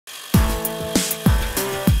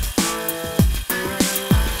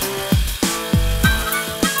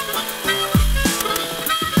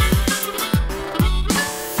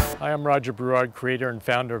Hi, I'm Roger Berard, creator and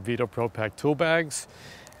founder of Veto Pro Pack tool bags,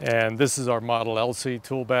 and this is our Model LC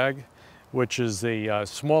tool bag, which is the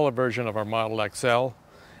smaller version of our Model XL.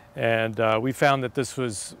 And we found that this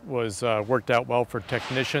was worked out well for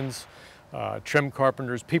technicians, trim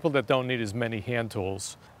carpenters, people that don't need as many hand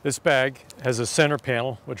tools. This bag has a center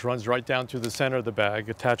panel which runs right down through the center of the bag,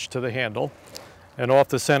 attached to the handle, and off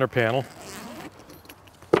the center panel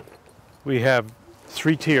we have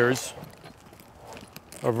 3 tiers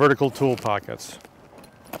of vertical tool pockets.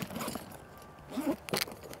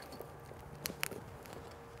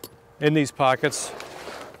 In these pockets,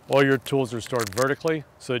 all your tools are stored vertically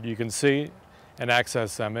so that you can see and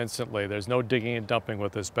access them instantly. There's no digging and dumping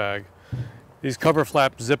with this bag. These cover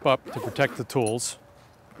flaps zip up to protect the tools.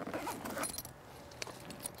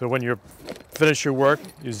 So when you finish your work,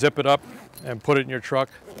 you zip it up and put it in your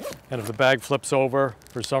truck. And if the bag flips over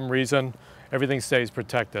for some reason, everything stays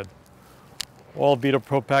protected. All Veto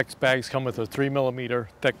Pro Pack bags come with a 3mm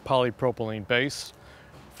thick polypropylene base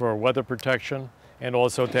for weather protection and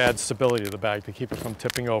also to add stability to the bag to keep it from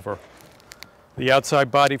tipping over. The outside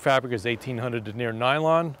body fabric is 1800 denier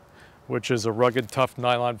nylon, which is a rugged, tough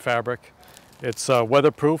nylon fabric. It's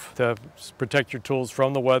weatherproof to protect your tools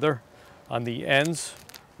from the weather. On the ends,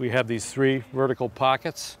 we have these 3 vertical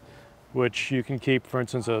pockets, which you can keep, for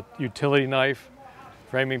instance, a utility knife,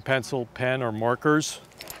 framing pencil, pen, or markers.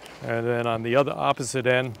 And then on the other opposite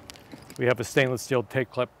end, we have a stainless steel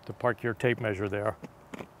tape clip to park your tape measure there.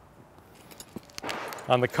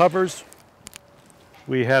 On the covers,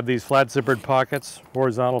 we have these flat zippered pockets,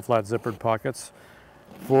 horizontal flat zippered pockets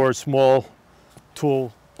for small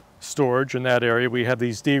tool storage. In that area, we have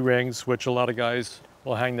these D-rings, which a lot of guys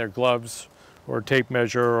will hang their gloves or tape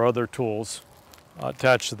measure or other tools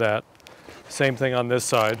attached to that. Same thing on this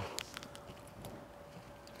side.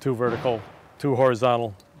 2 vertical, 2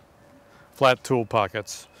 horizontal flat tool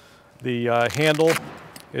pockets. The handle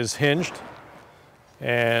is hinged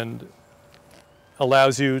and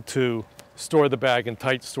allows you to store the bag in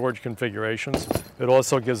tight storage configurations. It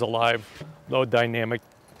also gives a live load dynamic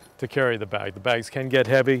to carry the bag. The bags can get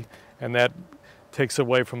heavy, and that takes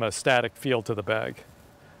away from a static feel to the bag.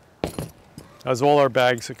 As all our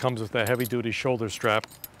bags, it comes with a heavy-duty shoulder strap,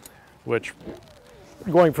 which,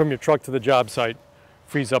 going from your truck to the job site,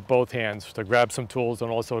 frees up both hands to grab some tools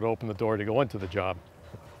and also to open the door to go into the job.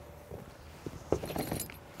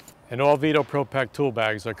 And all Veto Pro Pack tool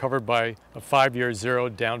bags are covered by a 5-year zero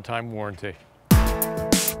downtime warranty.